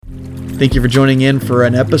Thank you for joining in for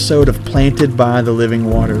an episode of Planted by the Living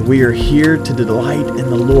Water. We are here to delight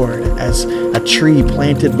in the Lord as a tree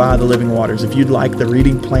planted by the living waters. If you'd like the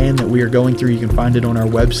reading plan that we are going through, you can find it on our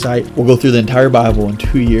website. We'll go through the entire Bible in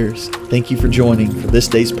 2 years. Thank you for joining for this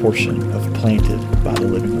day's portion of Planted by the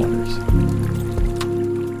Living Waters.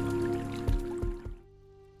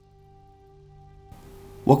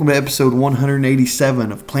 Welcome to episode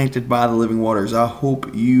 187 of Planted by the Living Waters. I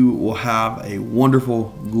hope you will have a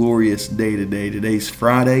wonderful, glorious day today. Today's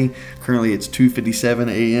Friday. Currently it's 2:57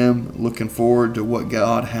 a.m. Looking forward to what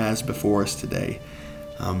God has before us today.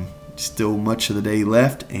 Still much of the day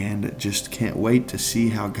left, and just can't wait to see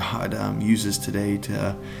how God uses today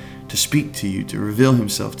to speak to you, to reveal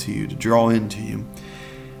Himself to you, to draw into you.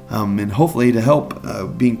 And hopefully to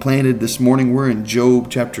help being planted this morning, we're in Job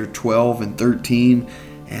chapter 12 and 13.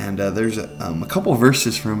 And there's a couple of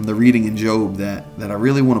verses from the reading in Job that I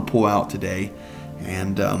really want to pull out today.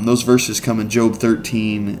 And those verses come in Job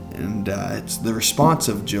 13, and it's the response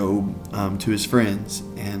of Job to his friends.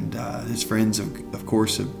 And his friends, of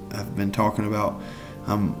course, have been talking about,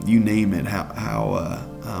 you name it,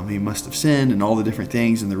 how he must have sinned and all the different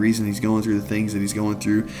things and the reason he's going through the things that he's going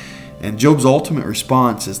through. And Job's ultimate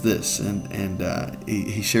response is this, and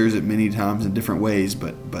he shares it many times in different ways,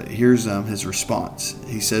 but here's his response.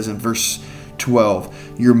 He says in verse 12,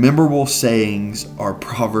 "Your memorable sayings are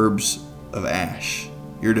proverbs of ash.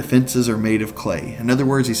 Your defenses are made of clay." In other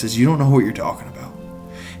words, he says, you don't know what you're talking about.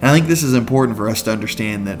 And I think this is important for us to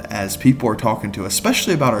understand, that as people are talking to us,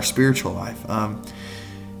 especially about our spiritual life,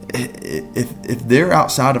 if they're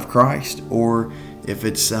outside of Christ, or if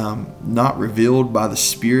it's not revealed by the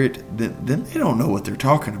Spirit, then they don't know what they're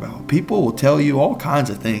talking about. People will tell you all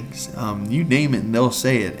kinds of things. You name it and they'll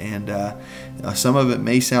say it. And some of it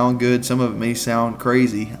may sound good, some of it may sound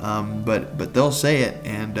crazy, but they'll say it.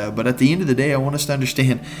 And but at the end of the day, I want us to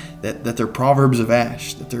understand that they're proverbs of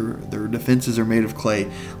ash, that their defenses are made of clay.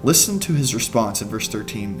 Listen to his response in verse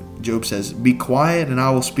 13. Job says, "Be quiet and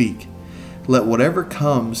I will speak. Let whatever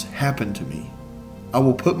comes happen to me. I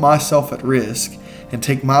will put myself at risk and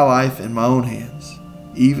take my life in my own hands.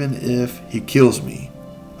 Even if he kills me,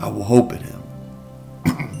 I will hope in him."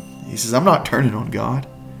 He says, I'm not turning on God.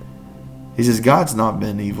 He says, God's not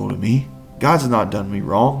been evil to me. God's not done me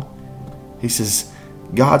wrong. He says,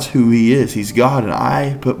 God's who he is. He's God, and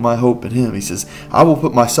I put my hope in him. He says, I will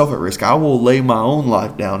put myself at risk. I will lay my own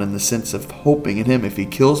life down in the sense of hoping in him. If he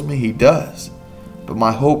kills me, he does. But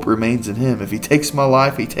my hope remains in him. If he takes my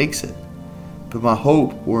life, he takes it. But my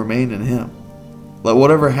hope will remain in him. Let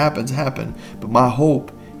whatever happens, happen, but my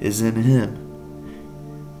hope is in him.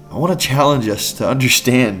 I want to challenge us to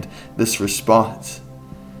understand this response,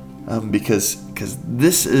 because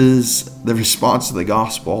this is the response of the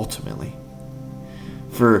gospel ultimately.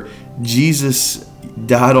 For Jesus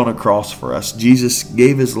died on a cross for us. Jesus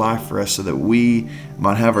gave his life for us so that we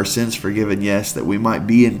might have our sins forgiven, yes, that we might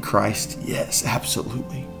be in Christ, yes,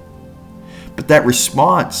 absolutely. But that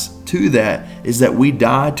response to that is that we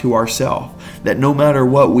die to ourselves. That no matter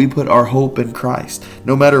what, we put our hope in Christ.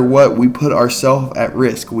 No matter what, we put ourselves at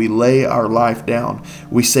risk. We lay our life down.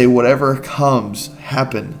 We say, whatever comes,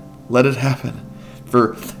 happen. Let it happen.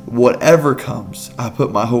 For whatever comes, I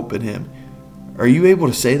put my hope in him. Are you able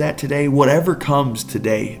to say that today? Whatever comes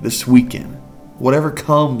today, this weekend, whatever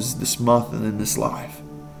comes this month and in this life,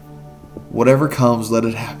 whatever comes, let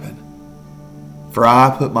it happen. For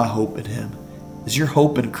I put my hope in him. Is your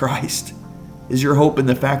hope in Christ? Is your hope in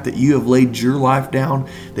the fact that you have laid your life down,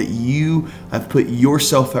 that you have put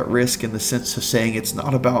yourself at risk in the sense of saying, it's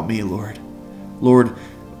not about me, Lord. Lord,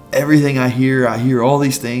 everything I hear all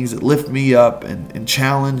these things that lift me up and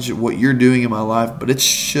challenge what you're doing in my life, but it's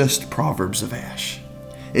just proverbs of ash.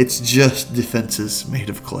 It's just defenses made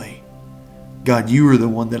of clay. God, you are the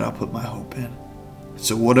one that I put my hope in.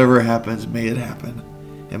 So whatever happens, may it happen.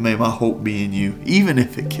 And may my hope be in you, even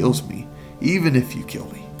if it kills me, even if you kill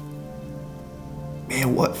me.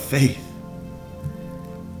 Man, what faith.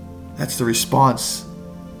 That's the response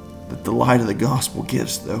that the light of the gospel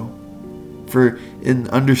gives, though. For in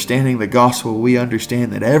understanding the gospel, we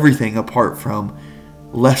understand that everything apart from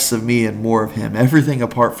less of me and more of him, everything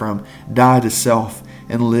apart from die to self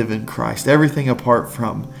and live in Christ, everything apart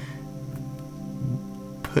from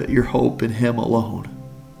put your hope in him alone,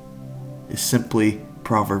 is simply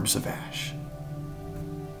proverbs of ash.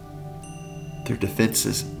 Their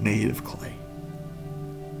defenses made of clay.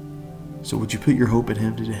 So would you put your hope in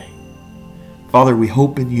him today? Father, we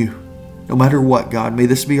hope in you. No matter what, God, may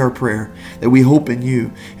this be our prayer, that we hope in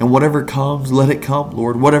you. And whatever comes, let it come,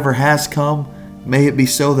 Lord. Whatever has come, may it be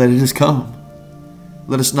so that it has come.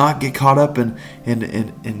 Let us not get caught up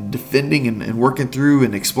in defending and working through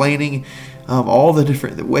and explaining all the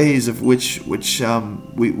different ways of which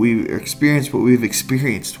we experience what we've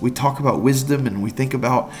experienced. We talk about wisdom, and we think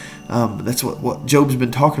about that's what Job's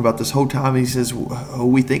been talking about this whole time. He says, oh,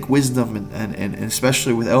 we think wisdom, and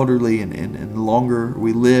especially with elderly and the longer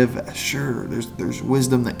we live, sure, there's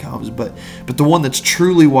wisdom that comes, but the one that's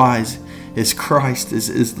truly wise is Christ,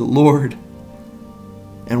 is the Lord.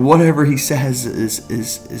 And whatever he says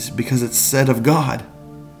is because it's said of God.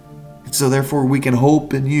 And so therefore we can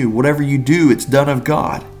hope in you. Whatever you do, it's done of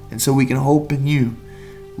God. And so we can hope in you.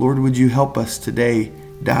 Lord, would you help us today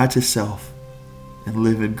die to self and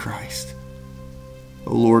live in Christ?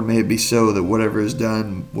 Oh Lord, may it be so that whatever is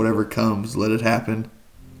done, whatever comes, let it happen,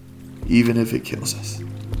 even if it kills us.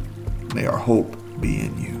 May our hope be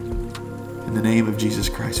in you. In the name of Jesus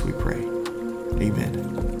Christ we pray.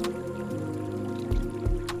 Amen.